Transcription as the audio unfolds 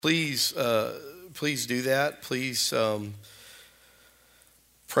Please, please do that. Please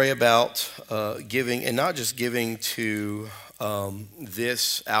pray about giving, and not just giving to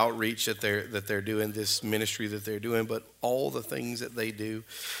this outreach that they're doing, this ministry that they're doing, but all the things that they do,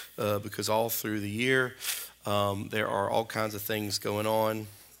 because all through the year there are all kinds of things going on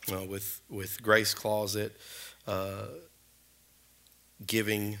with Grace Closet,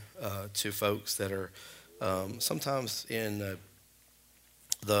 giving to folks that are sometimes in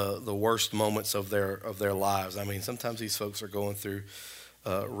the worst moments of their lives. I mean, sometimes these folks are going through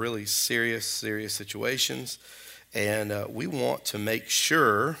really serious situations, and we want to make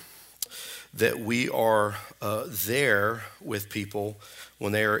sure that we are there with people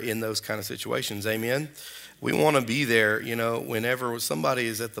when they are in those kind of situations. Amen. We want to be there, whenever somebody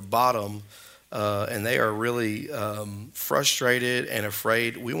is at the bottom and they are really frustrated and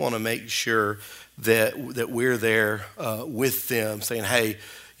afraid. We want to make sure that we're there with them, saying, "Hey,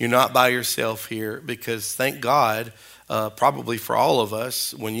 you're not by yourself here," because thank God, probably for all of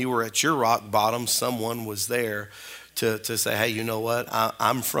us, when you were at your rock bottom, someone was there to say, "Hey, you know what?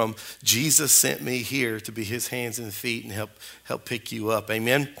 I'm from Jesus sent me here to be His hands and feet and help pick you up."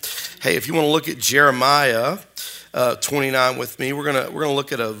 Amen. Hey, if you want to look at Jeremiah 29 with me, we're gonna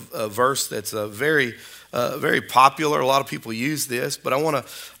look at a verse that's very popular. A lot of people use this, but I want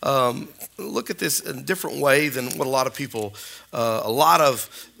to look at this in a different way than what a lot of people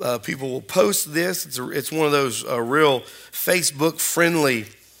will post this. It's one of those real Facebook friendly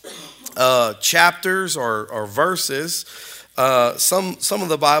chapters or verses. Some of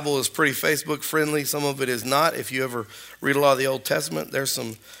the Bible is pretty Facebook friendly. Some of it is not. If you ever read a lot of the Old Testament, there's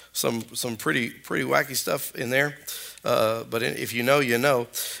some pretty wacky stuff in there. But if you know, you know.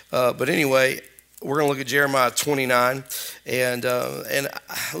 But anyway, we're going to look at Jeremiah 29, and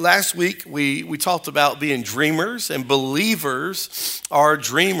last week we talked about being dreamers, and believers are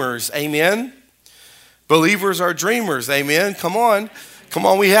dreamers. Amen. Believers are dreamers. Amen. Come on.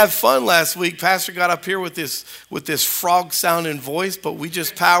 We had fun last week. Pastor got up here with this frog sounding voice, but we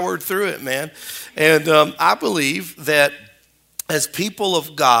just powered through it, man. And I believe that as people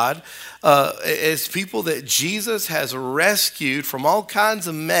of God, as people that Jesus has rescued from all kinds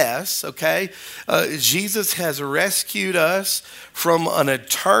of mess, okay? Jesus has rescued us from an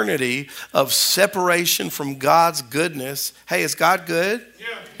eternity of separation from God's goodness. Hey, is God good?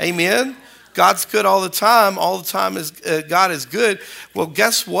 Yeah. Amen. God's good all the time. All the time God is good. Well,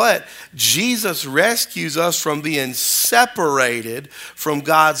 guess what? Jesus rescues us from being separated from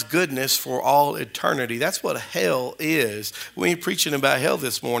God's goodness for all eternity. That's what hell is. We ain't preaching about hell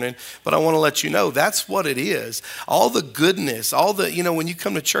this morning, but I want to let you know that's what it is. All the goodness, all the, when you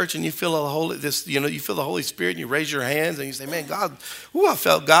come to church and you feel you feel the Holy Spirit and you raise your hands and you say, "Man, God, I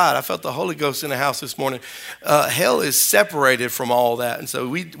felt God. I felt the Holy Ghost in the house this morning." Hell is separated from all that, and so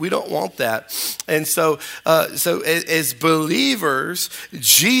we don't want that. And so as believers,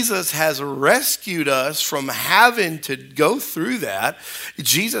 Jesus has rescued us from having to go through that.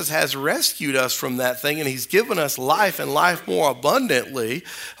 Jesus has rescued us from that thing, and He's given us life and life more abundantly.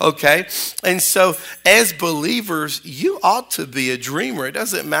 Okay, and so as believers, you ought to be a dreamer. It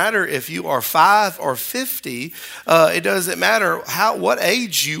doesn't matter if you are 5 or 50. It doesn't matter what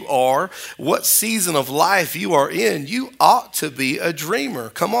age you are, what season of life you are in. You ought to be a dreamer.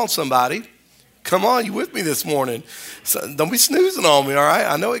 Come on, somebody. Come on, you with me this morning? So don't be snoozing on me, all right?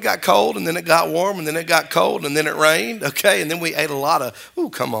 I know it got cold, and then it got warm, and then it got cold, and then it rained, okay? And then we ate a lot of,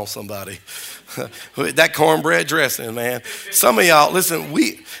 come on, somebody. That cornbread dressing, man. Some of y'all, listen,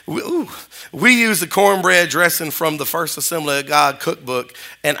 we use the cornbread dressing from the First Assembly of God cookbook,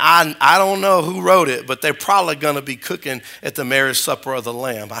 and I don't know who wrote it, but they're probably going to be cooking at the marriage supper of the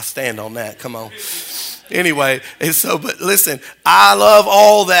Lamb. I stand on that. Come on. Anyway, but listen, I love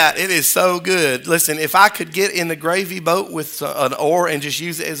all that. It is so good. Listen, if I could get in the gravy boat with an oar and just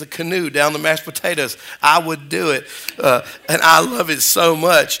use it as a canoe down the mashed potatoes, I would do it. And I love it so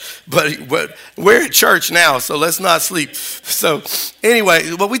much. But we're at church now, so let's not sleep. So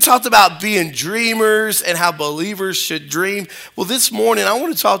anyway, we talked about being dreamers and how believers should dream. Well, this morning, I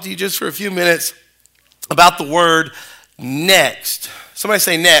want to talk to you just for a few minutes about the word next. Somebody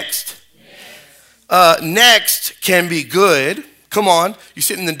say next. Next can be good. Come on, you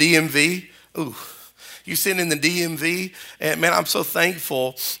sitting in the DMV. Ooh, you sitting in the DMV, and man, I'm so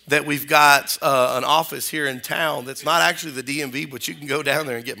thankful that we've got an office here in town that's not actually the DMV, but you can go down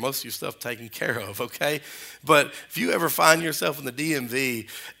there and get most of your stuff taken care of. Okay, But if you ever find yourself in the DMV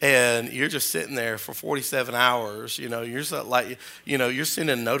and you're just sitting there for 47 hours, you're so like, you're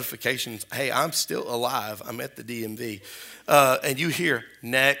sending notifications, hey, I'm still alive. I'm at the DMV. And you hear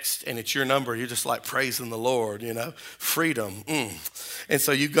next, and it's your number. You're just like praising the Lord, freedom. And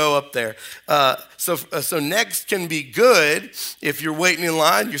so you go up there. So next can be good if you're waiting in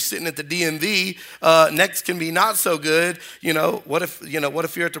line. You're sitting at the DMV. Next can be not so good. What if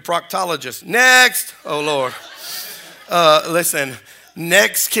you're at the proctologist? Next, oh Lord. Listen,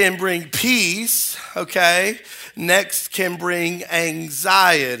 next can bring peace. Okay. Next can bring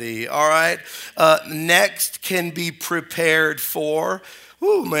anxiety, all right? Next can be prepared for.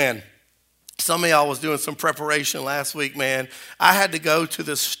 Ooh, man. Some of y'all was doing some preparation last week, man. I had to go to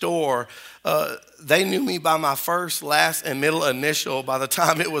the store. They knew me by my first, last, and middle initial. By the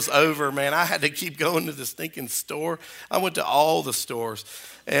time it was over, man, I had to keep going to the stinking store. I went to all the stores.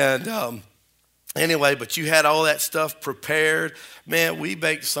 And anyway, but you had all that stuff prepared. Man, we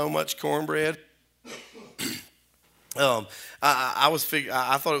baked so much cornbread. I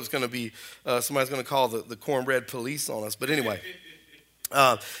thought it was going to be somebody's going to call the cornbread police on us. But anyway,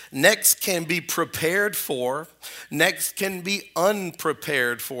 next can be prepared for. Next can be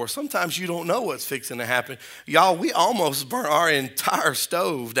unprepared for. Sometimes you don't know what's fixing to happen. Y'all, we almost burnt our entire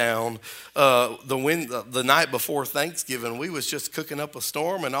stove down the night before Thanksgiving. We was just cooking up a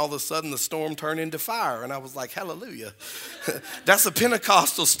storm, and all of a sudden the storm turned into fire. And I was like, hallelujah. That's a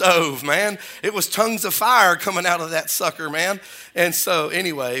Pentecostal stove, man. It was tongues of fire coming out of that sucker, man. And so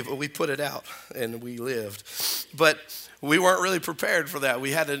anyway, we put it out and we lived. But we weren't really prepared for that.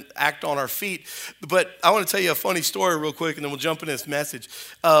 We had to act on our feet. But I want to tell you a funny story real quick, and then we'll jump into this message.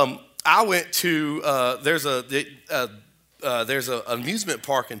 I went to, there's an amusement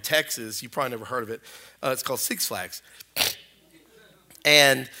park in Texas. You probably never heard of it. It's called Six Flags.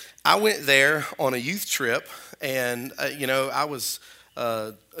 And I went there on a youth trip, and, I was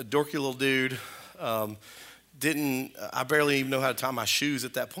a dorky little dude. I barely even know how to tie my shoes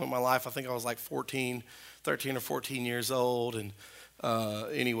at that point in my life. I think I was like 13 or 14 years old. And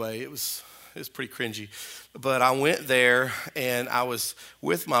anyway, it was pretty cringy. But I went there, and I was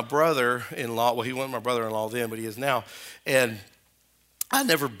with my brother-in-law. Well, he wasn't my brother-in-law then, but he is now. And I'd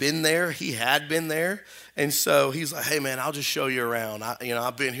never been there. He had been there. And so he's like, hey, man, I'll just show you around.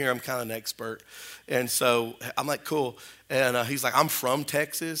 I've been here. I'm kind of an expert. And so I'm like, cool. And he's like, I'm from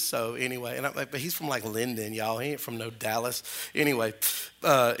Texas. So anyway, and I'm like, but he's from like Linden, y'all. He ain't from no Dallas. Anyway,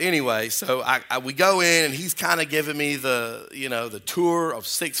 so we go in, and he's kind of giving me the tour of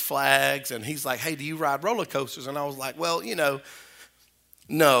Six Flags. And he's like, hey, do you ride roller coasters? And I was like, well,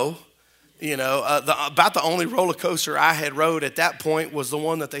 no. About the only roller coaster I had rode at that point was the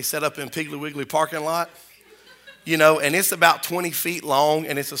one that they set up in Piggly Wiggly parking lot. And it's about 20 feet long,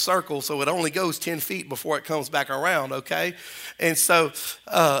 and it's a circle, so it only goes 10 feet before it comes back around, okay? And so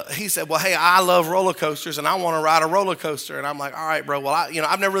he said, well, hey, I love roller coasters, and I want to ride a roller coaster. And I'm like, all right, bro, well,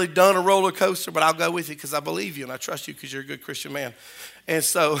 I've never really done a roller coaster, but I'll go with you because I believe you, and I trust you because you're a good Christian man. And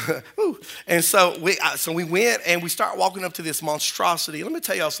so, we went, and we start walking up to this monstrosity. Let me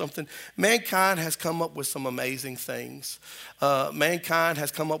tell y'all something. Mankind has come up with some amazing things. Mankind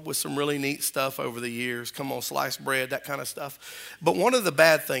has come up with some really neat stuff over the years. Come on, sliced bread, that kind of stuff. But one of the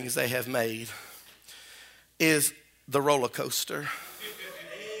bad things they have made is the roller coaster.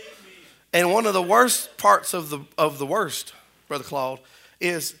 And one of the worst parts of the worst, Brother Claude,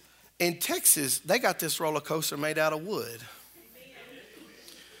 is in Texas, they got this roller coaster made out of wood.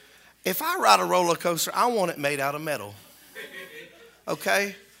 If I ride a roller coaster, I want it made out of metal.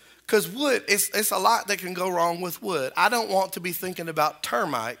 Okay? Because wood, it's a lot that can go wrong with wood. I don't want to be thinking about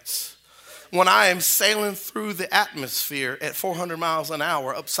termites when I am sailing through the atmosphere at 400 miles an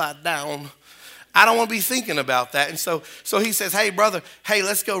hour upside down. I don't want to be thinking about that. And so he says, hey, brother, hey,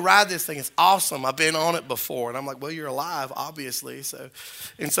 let's go ride this thing. It's awesome. I've been on it before. And I'm like, well, you're alive, obviously. So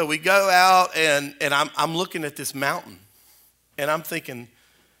we go out, and I'm looking at this mountain, and I'm thinking,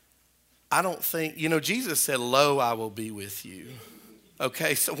 I don't think, Jesus said, lo, I will be with you.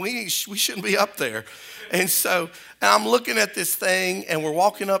 Okay, so we shouldn't be up there. And so I'm looking at this thing, and we're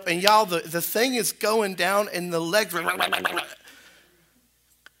walking up, and y'all, the thing is going down, and the legs,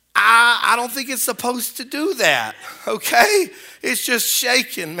 I don't think it's supposed to do that, okay? It's just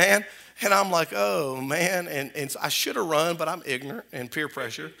shaking, man. And I'm like, oh, man. And so I should have run, but I'm ignorant and peer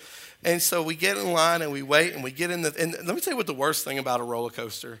pressure. And so we get in line, and we wait, and we get in and let me tell you what the worst thing about a roller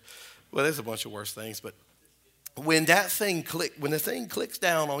coaster. Well, there's a bunch of worse things, but when the thing clicks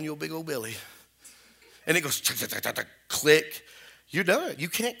down on your big old belly, and it goes click, you're done. You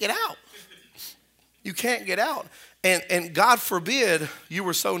can't get out. You can't get out. And God forbid you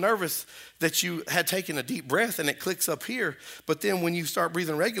were so nervous that you had taken a deep breath and it clicks up here. But then when you start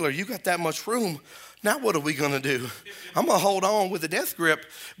breathing regular, you got that much room. Now what are we going to do? I'm going to hold on with a death grip.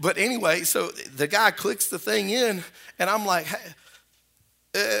 But anyway, so the guy clicks the thing in and I'm like,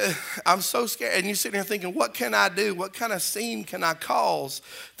 hey, I'm so scared. And you're sitting there thinking, what can I do? What kind of scene can I cause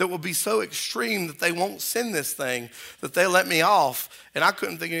that will be so extreme that they won't send this thing, that they let me off? And I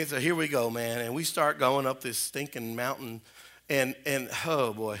couldn't think of anything. So here we go, man. And we start going up this stinking mountain. And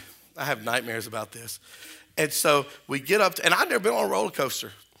oh, boy, I have nightmares about this. And so we get up, and I've never been on a roller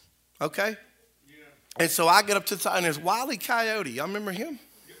coaster, okay? Yeah. And so I get up to the top, and there's Wile E. Coyote. Y'all remember him?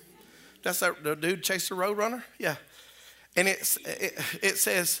 That's the dude chased the Roadrunner? Yeah. And it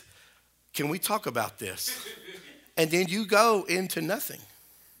says, can we talk about this? And then you go into nothing.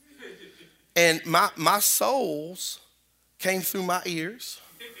 And my souls came through my ears.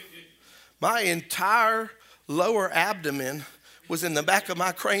 My entire lower abdomen was in the back of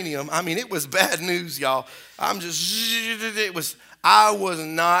my cranium. I mean, it was bad news, y'all. I was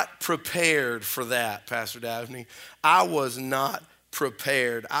not prepared for that, Pastor Daphne. I was not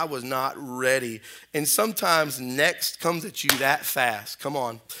prepared. I was not ready. And sometimes next comes at you that fast. Come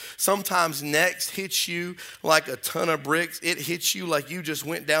on. Sometimes next hits you like a ton of bricks. It hits you like you just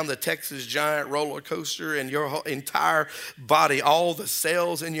went down the Texas Giant roller coaster and your whole entire body, all the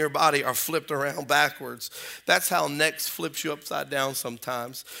cells in your body are flipped around backwards. That's how next flips you upside down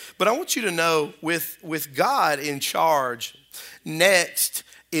sometimes. But I want you to know with God in charge, next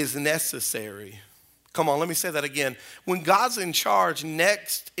is necessary. Come on, let me say that again. When God's in charge,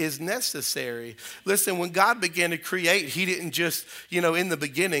 next is necessary. Listen, when God began to create, he didn't just, in the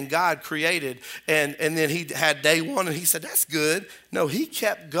beginning, God created and then he had day one and he said, that's good. No, he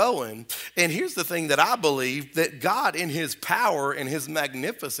kept going. And here's the thing that I believe, that God in his power and his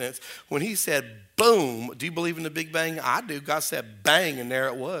magnificence, when he said, boom. Do you believe in the Big Bang? I do. God said bang, and there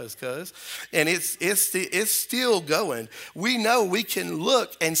it was, cuz. And it's still going. We know, we can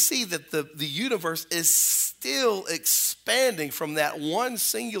look and see that the universe is still expanding from that one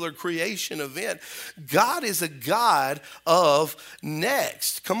singular creation event. God is a God of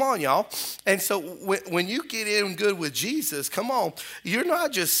next. Come on, y'all. And so when you get in good with Jesus, come on, you're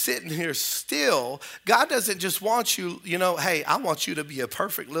not just sitting here still. God doesn't just want you, hey, I want you to be a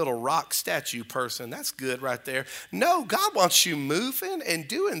perfect little rock statue person. That's good right there. No, God wants you moving and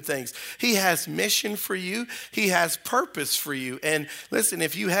doing things. He has mission for you. He has purpose for you. And listen,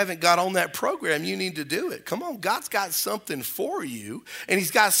 if you haven't got on that program, you need to do it. Come on, God's got something for you, and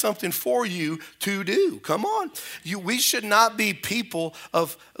he's got something for you to do. Come on. We should not be people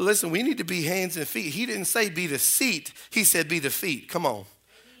of, listen, we need to be hands and feet. He didn't say be the seat. He said be the feet. Come on.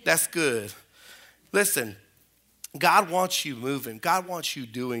 That's good. Listen, God wants you moving. God wants you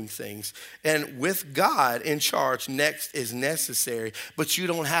doing things. And with God in charge, next is necessary. But you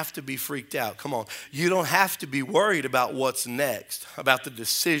don't have to be freaked out. Come on. You don't have to be worried about what's next, about the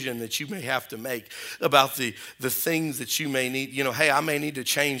decision that you may have to make, about the things that you may need. Hey, I may need to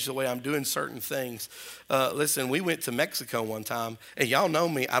change the way I'm doing certain things. Listen, we went to Mexico one time, and y'all know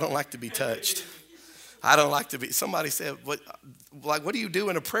me. I don't like to be touched. I don't like to be. Somebody said, what do you do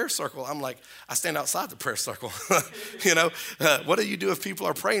in a prayer circle? I'm like, I stand outside the prayer circle. What do you do if people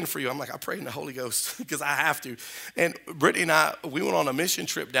are praying for you? I'm like, I pray in the Holy Ghost because I have to. And Brittany and I, we went on a mission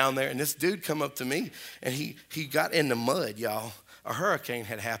trip down there, and this dude come up to me, and he got in the mud, y'all. A hurricane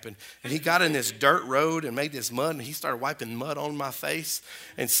had happened, and he got in this dirt road and made this mud, and he started wiping mud on my face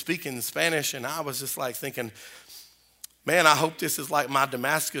and speaking Spanish, and I was just like thinking, man, I hope this is like my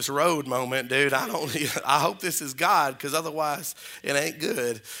Damascus Road moment, dude. I hope this is God, because otherwise it ain't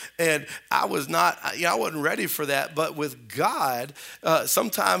good. And I wasn't ready for that. But with God,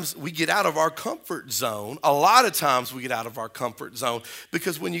 sometimes we get out of our comfort zone. A lot of times we get out of our comfort zone,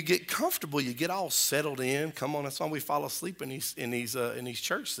 because when you get comfortable, you get all settled in. Come on, that's why we fall asleep in these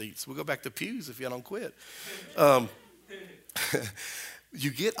church seats. We'll go back to pews if you don't quit. You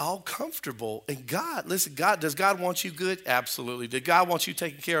get all comfortable. And God, listen, does God want you good? Absolutely. Did God want you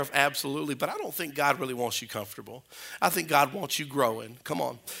taken care of? Absolutely. But I don't think God really wants you comfortable. I think God wants you growing. Come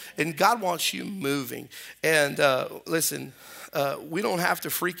on. And God wants you moving. And listen, we don't have to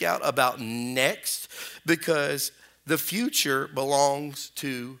freak out about next, because the future belongs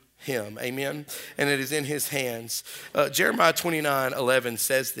to him. Amen. And it is in his hands. Jeremiah 29:11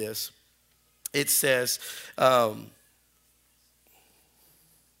 says this. It says,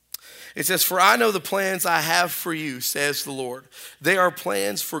 for I know the plans I have for you, says the Lord. They are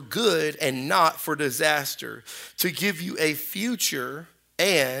plans for good and not for disaster, to give you a future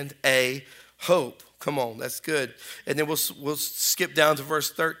and a hope. Come on, that's good. And then we'll skip down to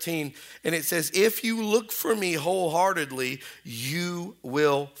verse 13. And it says, if you look for me wholeheartedly, you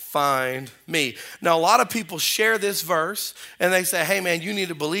will find me. Now, a lot of people share this verse and they say, hey, man, you need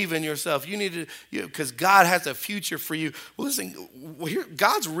to believe in yourself. You need to, because God has a future for you. Well, listen,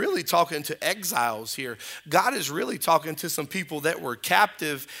 God's really talking to exiles here. God is really talking to some people that were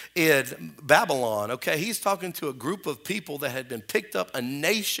captive in Babylon, okay? He's talking to a group of people that had been picked up, a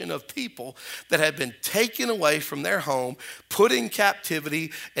nation of people that had been taken away from their home, put in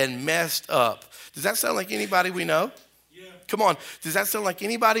captivity, and messed up. Does that sound like anybody we know? Yeah. Come on. Does that sound like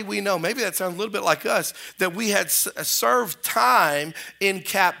anybody we know? Maybe that sounds a little bit like us, that we had served time in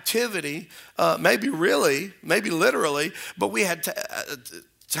captivity, maybe literally, but we had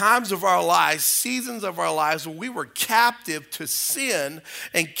times of our lives, seasons of our lives where we were captive to sin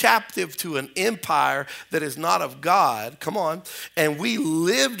and captive to an empire that is not of God. Come on. And we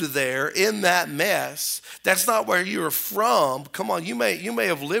lived there in that mess. That's not where you were from. Come on. You may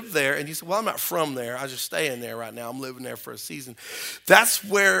have lived there and you say, well, I'm not from there. I just stay in there right now. I'm living there for a season. That's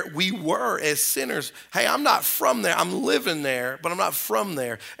where we were as sinners. Hey, I'm not from there. I'm living there, but I'm not from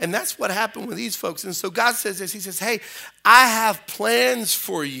there. And that's what happened with these folks. And so God says this. He says, hey, I have plans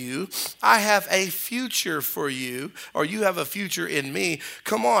for you. I have a future for you, or you have a future in me.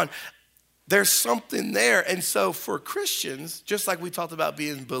 Come on. There's something there. And so for Christians, just like we talked about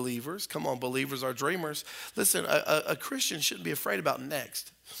being believers, come on, believers are dreamers. Listen, a Christian shouldn't be afraid about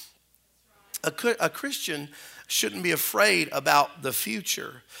next. A Christian shouldn't be afraid about the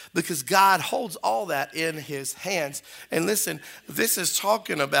future because God holds all that in his hands. And listen, this is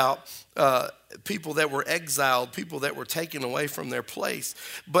talking about people that were exiled, people that were taken away from their place.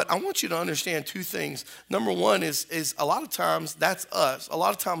 But I want you to understand two things. Number one is a lot of times that's us. A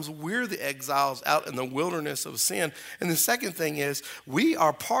lot of times we're the exiles out in the wilderness of sin. And the second thing is we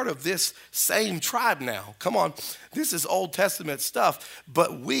are part of this same tribe now. Come on. This is Old Testament stuff,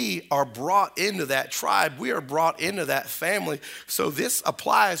 but we are brought into that tribe. We are brought into that family. So this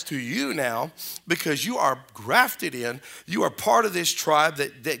applies to you now because you are grafted in. You are part of this tribe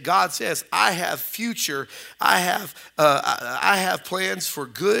that God says, I have future. I have plans for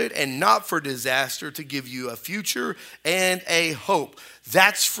good and not for disaster to give you a future and a hope.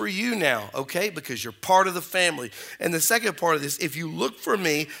 That's for you now, okay? Because you're part of the family. And the second part of this, if you look for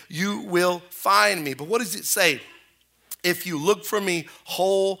me, you will find me. But what does it say? If you look for me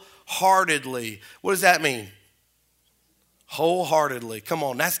wholeheartedly. What does that mean? Wholeheartedly. Come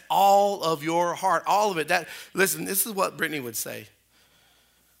on, that's all of your heart, all of it. Listen, this is what Brittany would say.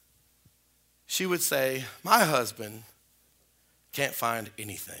 She would say, my husband can't find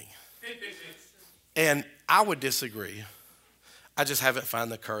anything. And I would disagree. I just haven't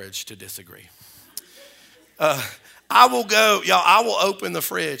found the courage to disagree. I will open the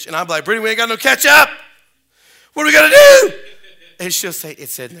fridge and I'm like, Brittany, we ain't got no ketchup. What are we going to do? And she'll say,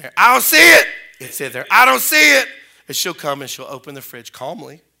 it's in there. I don't see it. It's in there. I don't see it. And she'll come and she'll open the fridge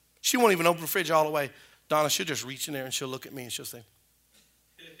calmly. She won't even open the fridge all the way. Donna, she'll just reach in there and she'll look at me and she'll say,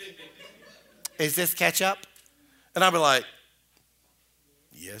 is this ketchup? And I'll be like,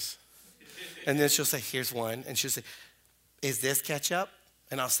 yes. And then she'll say, here's one. And she'll say, is this ketchup?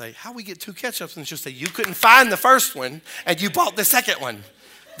 And I'll say, how we get two ketchups? And she'll say, you couldn't find the first one and you bought the second one.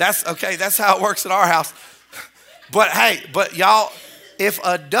 That's okay. That's how it works at our house. But y'all, if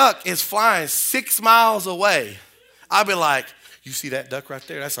a duck is flying 6 miles away, I'll be like, you see that duck right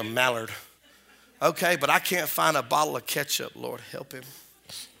there? That's a mallard. Okay, but I can't find a bottle of ketchup. Lord, help him.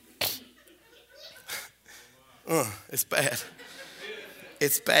 It's bad.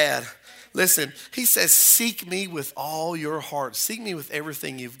 It's bad. Listen, he says, seek me with all your heart. Seek me with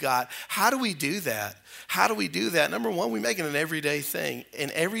everything you've got. How do we do that? How do we do that? Number one, we make it an everyday thing. And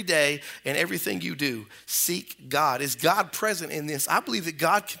every day and everything you do, seek God. Is God present in this? I believe that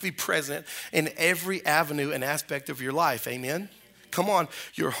God can be present in every avenue and aspect of your life. Amen? Come on,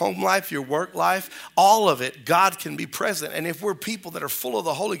 your home life, your work life, all of it, God can be present. And if we're people that are full of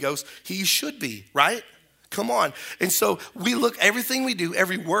the Holy Ghost, he should be, right? Come on. And so we look, everything we do,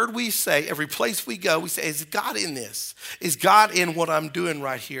 every word we say, every place we go, we say, is God in this? Is God in what I'm doing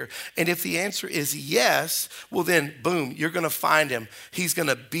right here? And if the answer is yes, well then, boom, you're going to find him. He's going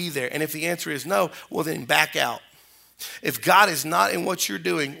to be there. And if the answer is no, well then back out. If God is not in what you're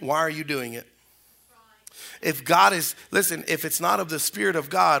doing, why are you doing it? If God is, listen, if it's not of the Spirit of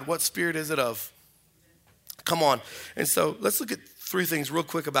God, what spirit is it of? Come on. And so let's look at three things real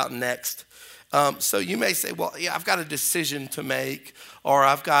quick about next. So you may say, well, yeah, I've got a decision to make, or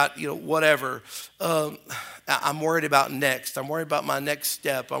I've got, whatever. I'm worried about next. I'm worried about my next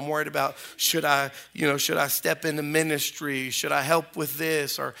step. I'm worried about should I step into ministry? Should I help with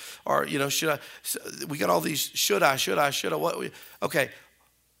this? Or should I? We got all these should I? What? Okay,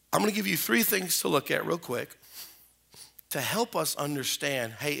 I'm going to give you 3 things to look at real quick to help us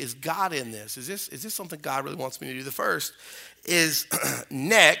understand, hey, is God in this? Is this something God really wants me to do? The first is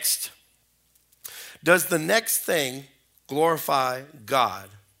next. Does the next thing glorify God?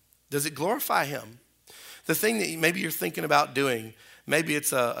 Does it glorify him? The thing that maybe you're thinking about doing, maybe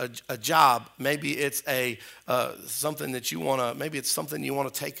it's a job, maybe it's something that you want to, maybe it's something you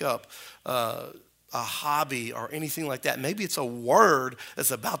want to take up, a hobby or anything like that. Maybe it's a word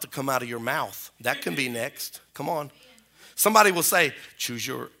that's about to come out of your mouth. That can be next. Come on. Somebody will say, choose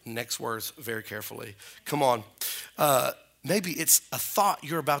your next words very carefully. Come on. Maybe it's a thought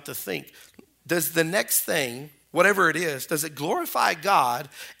you're about to think. Does the next thing, whatever it is, does it glorify God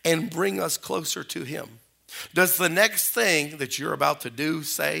and bring us closer to him? Does the next thing that you're about to do,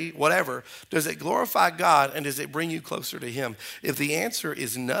 say, whatever, does it glorify God and does it bring you closer to him? If the answer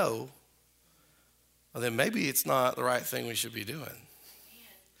is no, well, then maybe it's not the right thing we should be doing.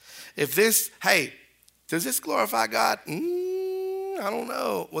 If this, hey, does this glorify God? I don't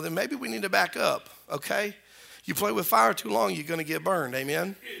know. Well, then maybe we need to back up, okay? You play with fire too long, you're going to get burned,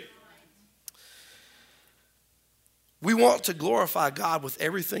 amen? We want to glorify God with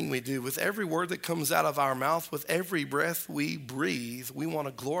everything we do, with every word that comes out of our mouth, with every breath we breathe. We want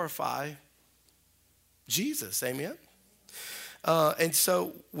to glorify Jesus, amen? And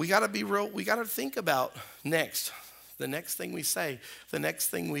so we got to be real. We got to think about next. The next thing we say, the next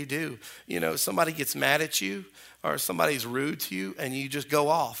thing we do. Somebody gets mad at you or somebody's rude to you and you just go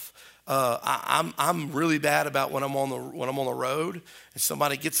off. I'm really bad about when I'm on the road and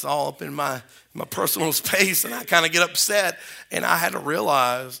somebody gets all up in my personal space and I kind of get upset. And I had to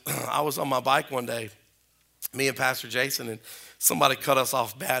realize I was on my bike one day, me and Pastor Jason, and somebody cut us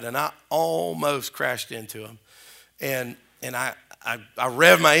off bad and I almost crashed into him. And I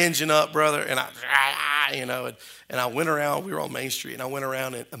revved my engine up, brother, and I went around. We were on Main Street, and I went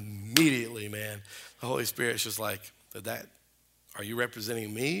around, and immediately, man, the Holy Spirit's just like, are you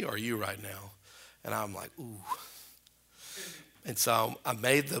representing me or you right now? And I'm like, ooh. And so I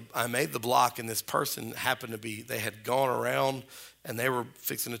made the block, and this person happened to be, they had gone around, and they were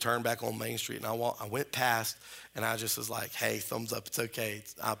fixing to turn back on Main Street, and I went past, and I just was like, hey, thumbs up, it's okay,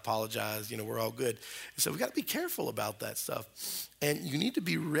 I apologize, we're all good. And so we got to be careful about that stuff. And you need to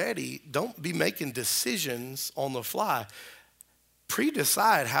be ready. Don't be making decisions on the fly.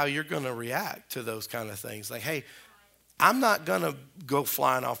 Pre-decide how you're going to react to those kind of things. Like, hey, I'm not going to go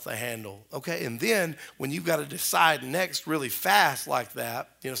flying off the handle, okay? And then when you've got to decide next really fast like that,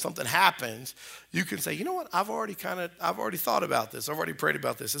 something happens, you can say, you know what, I've already thought about this. I've already prayed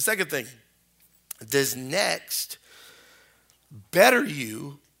about this. The second thing, does next better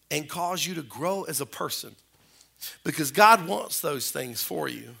you and cause you to grow as a person? Because God wants those things for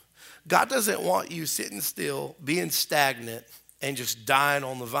you. God doesn't want you sitting still, being stagnant, and just dying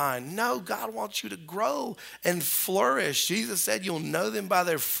on the vine. No, God wants you to grow and flourish. Jesus said you'll know them by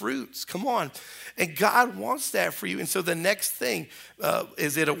their fruits. Come on. And God wants that for you. And so the next thing,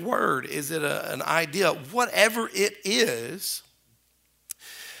 is it a word? Is it an idea? Whatever it is,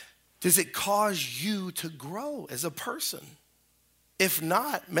 does it cause you to grow as a person? If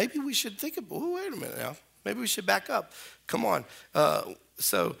not, maybe we should think about, wait a minute now. Maybe we should back up. Come on.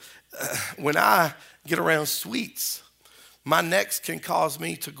 When I get around sweets, my next can cause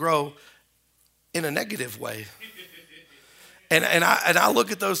me to grow in a negative way. And I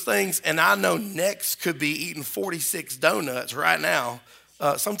look at those things and I know next could be eating 46 donuts right now.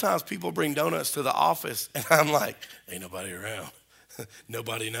 Sometimes people bring donuts to the office and I'm like, ain't nobody around.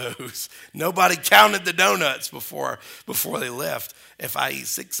 Nobody knows. Nobody counted the donuts before they left. If I eat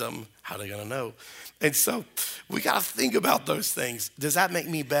 6 of them, how are they going to know? And so we got to think about those things. Does that make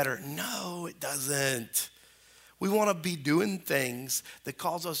me better? No, it doesn't. We want to be doing things that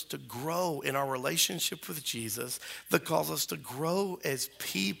cause us to grow in our relationship with Jesus, that cause us to grow as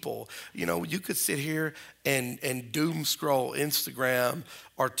people. You could sit here and doom scroll Instagram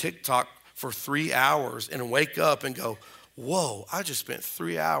or TikTok for 3 hours and wake up and go, whoa, I just spent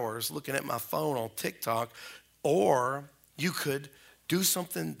 3 hours looking at my phone on TikTok. Or you could do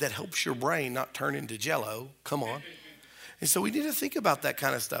something that helps your brain not turn into jello. Come on. And so we need to think about that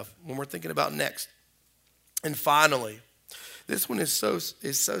kind of stuff when we're thinking about next. And finally, this one is so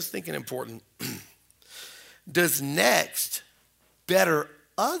stinking important. Does next better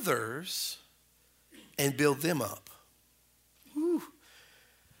others and build them up? Whew.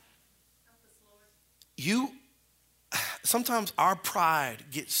 sometimes our pride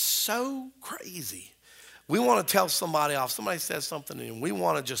gets so crazy. We want to tell somebody off. Somebody says something and we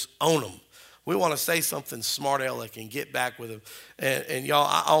want to just own them. We want to say something smart aleck and get back with them. And y'all,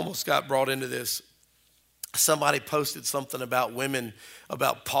 I almost got brought into this. Somebody posted something about women,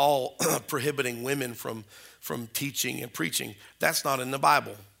 about Paul prohibiting women from teaching and preaching. That's not in the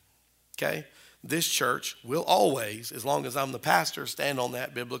Bible, okay? This church will always, as long as I'm the pastor, stand on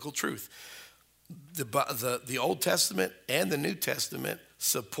that biblical truth. The Old Testament and the New Testament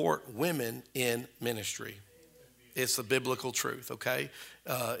support women in ministry. It's the biblical truth, okay?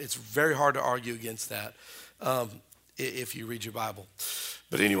 It's very hard to argue against that if you read your Bible.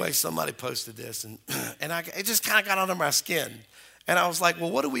 But anyway, somebody posted this, and it just kind of got under my skin. And I was like,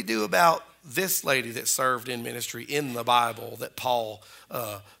 well, what do we do about this lady that served in ministry in the Bible that Paul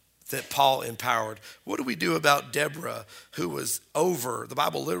empowered? What do we do about Deborah, who was over? The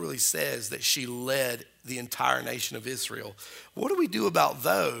Bible literally says that she led the entire nation of Israel. What do we do about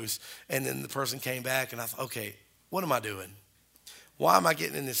those? And then the person came back, and I thought, okay, what am I doing? Why am I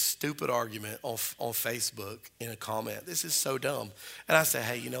getting in this stupid argument on Facebook in a comment? This is so dumb. And I say,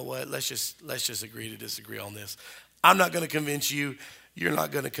 hey, you know what? Let's just agree to disagree on this. I'm not going to convince you. You're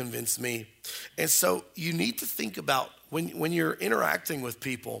not going to convince me. And so you need to think about when you're interacting with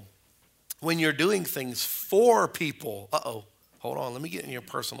people, when you're doing things for people. Hold on. Let me get in your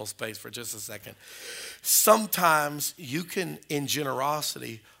personal space for just a second. Sometimes you can, in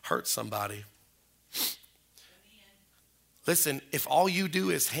generosity, hurt somebody. Listen, if all you do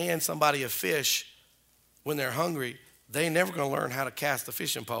is hand somebody a fish when they're hungry, they ain't never going to learn how to cast a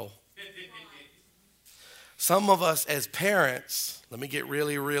fishing pole. Some of us as parents, let me get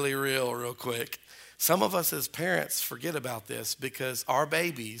really, really real quick. Some of us as parents forget about this because our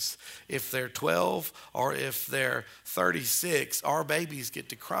babies, if they're 12 or if they're 36, our babies get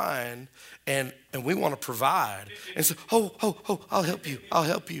to crying and we want to provide. And so, I'll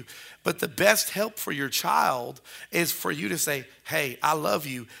help you. But the best help for your child is for you to say, hey, I love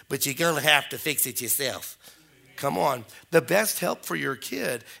you, but you're going to have to fix it yourself. Come on. The best help for your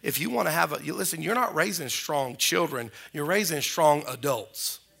kid, if you want to have listen, you're not raising strong children. You're raising strong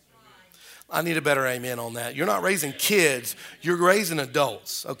adults. I need a better amen on that. You're not raising kids, you're raising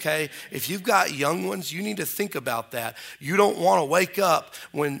adults, okay? If you've got young ones, you need to think about that. You don't want to wake up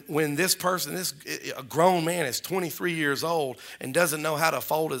when a grown man is 23 years old and doesn't know how to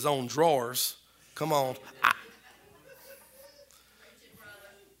fold his own drawers. Come on.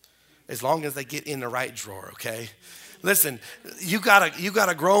 As long as they get in the right drawer, okay? Listen, you got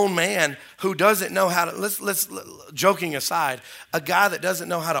a grown man who doesn't know how to, let's joking aside, a guy that doesn't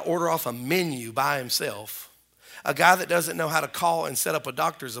know how to order off a menu by himself, a guy that doesn't know how to call and set up a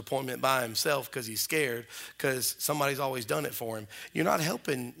doctor's appointment by himself because he's scared because somebody's always done it for him. You're not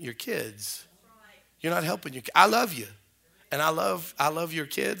helping your kids. You're not helping your kids. I love you. And I love your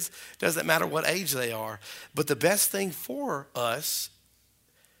kids. Doesn't matter what age they are. But the best thing for us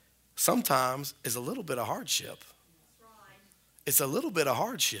sometimes is a little bit of hardship. It's a little bit of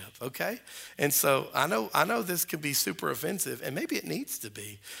hardship, okay? And so I know this can be super offensive, and maybe it needs to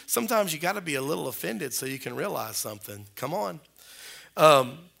be. Sometimes you got to be a little offended so you can realize something. Come on.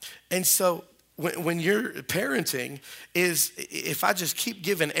 And so when you're parenting, if I just keep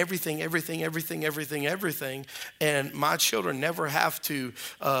giving everything, and my children never have to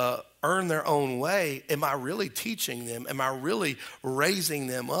earn their own way, am I really teaching them? Am I really raising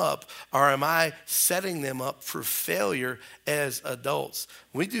them up? Or am I setting them up for failure as adults?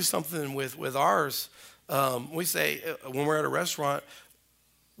 We do something with ours. We say when we're at a restaurant,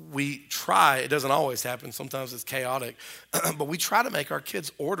 we try, it doesn't always happen, sometimes it's chaotic, but we try to make our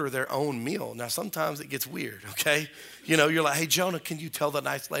kids order their own meal. Now, sometimes it gets weird, okay? You know, you're like, hey, Jonah, can you tell the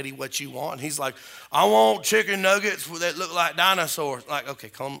nice lady what you want? And he's like, I want chicken nuggets that look like dinosaurs. Like, okay,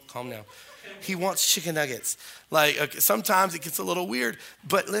 calm down. He wants chicken nuggets. Like, okay, sometimes it gets a little weird,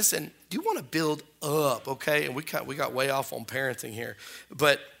 but listen, do you want to build up, okay? And we got way off on parenting here,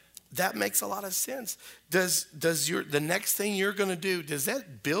 but that makes a lot of sense. Does the next thing you're going to do, does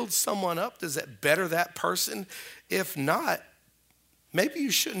that build someone up? Does that better that person? If not, maybe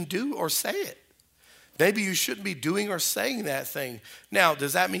you shouldn't do or say it. Maybe you shouldn't be doing or saying that thing. Now,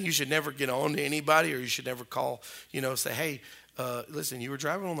 does that mean you should never get on to anybody, or you should never call, say, hey, listen, you were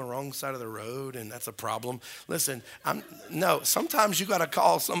driving on the wrong side of the road and that's a problem. Listen, no, sometimes you got to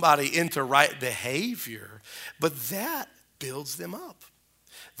call somebody into right behavior, but that builds them up.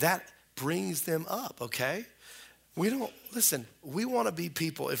 That brings them up, okay? We want to be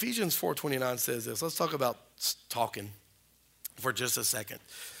people. Ephesians 4:29 says this. Let's talk about talking for just a second.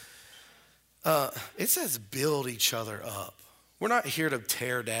 It says build each other up. We're not here to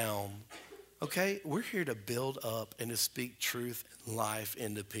tear down Okay? We're here to build up and to speak truth and life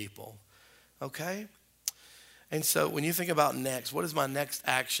into people. Okay? And so when you think about next, what is my next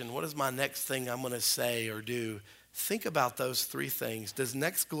action? What is my next thing I'm going to say or do? Think about those three things. Does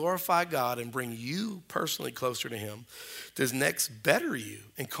next glorify God and bring you personally closer to Him? Does next better you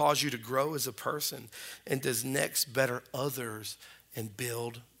and cause you to grow as a person? And does next better others and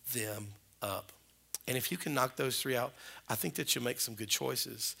build them up? And if you can knock those three out, I think that you'll make some good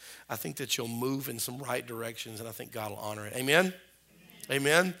choices. I think that you'll move in some right directions, and I think God will honor it. Amen?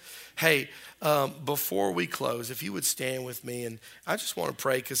 Amen. Hey, before we close, if you would stand with me, and I just want to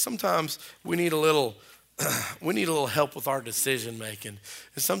pray because sometimes we need a little help with our decision making,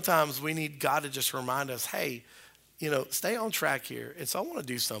 and sometimes we need God to just remind us, hey, stay on track here. And so I want to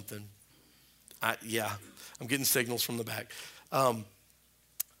do something. I'm getting signals from the back.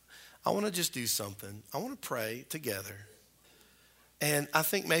 I want to just do something. I want to pray together. And I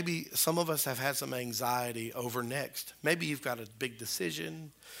think maybe some of us have had some anxiety over next. Maybe you've got a big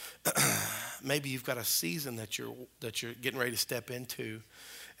decision. Maybe you've got a season that you're getting ready to step into.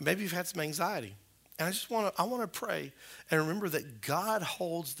 And maybe you've had some anxiety. And I want to pray and remember that God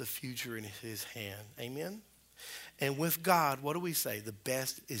holds the future in His hand. Amen? And with God, what do we say? The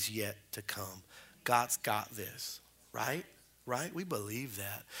best is yet to come. God's got this, right? Right? We believe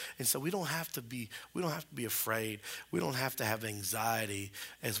that. And so we don't have to be afraid. We don't have to have anxiety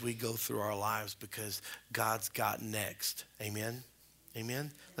as we go through our lives because God's got next. Amen?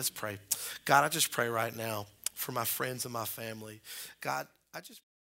 Amen? Let's pray. God, I just pray right now for my friends and my family. God, I just